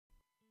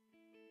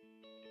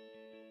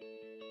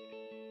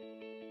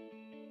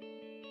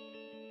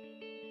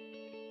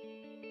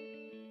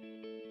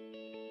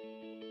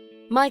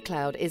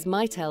MiCloud is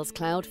Mitels'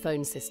 cloud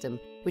phone system,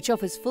 which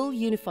offers full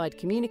unified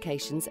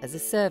communications as a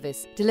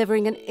service,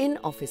 delivering an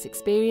in-office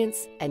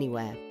experience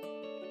anywhere.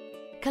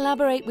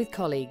 Collaborate with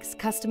colleagues,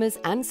 customers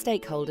and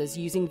stakeholders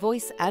using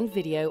voice and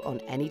video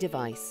on any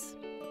device.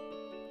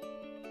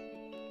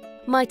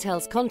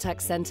 Mitels' Contact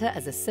Centre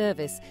as a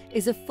service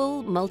is a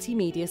full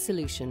multimedia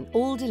solution,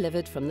 all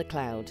delivered from the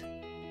cloud.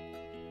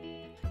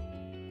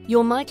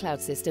 Your MiCloud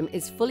system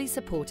is fully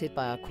supported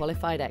by our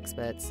qualified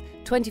experts,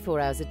 24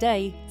 hours a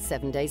day,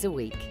 7 days a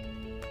week.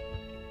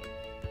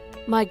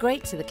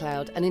 Migrate to the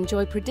cloud and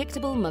enjoy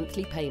predictable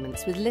monthly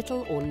payments with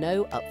little or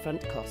no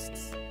upfront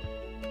costs.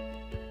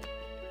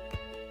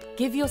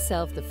 Give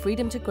yourself the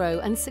freedom to grow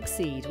and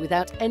succeed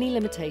without any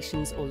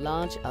limitations or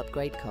large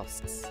upgrade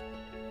costs.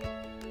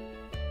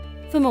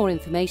 For more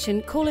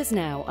information, call us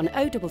now on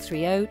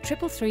 0330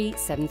 333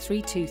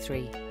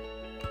 7323.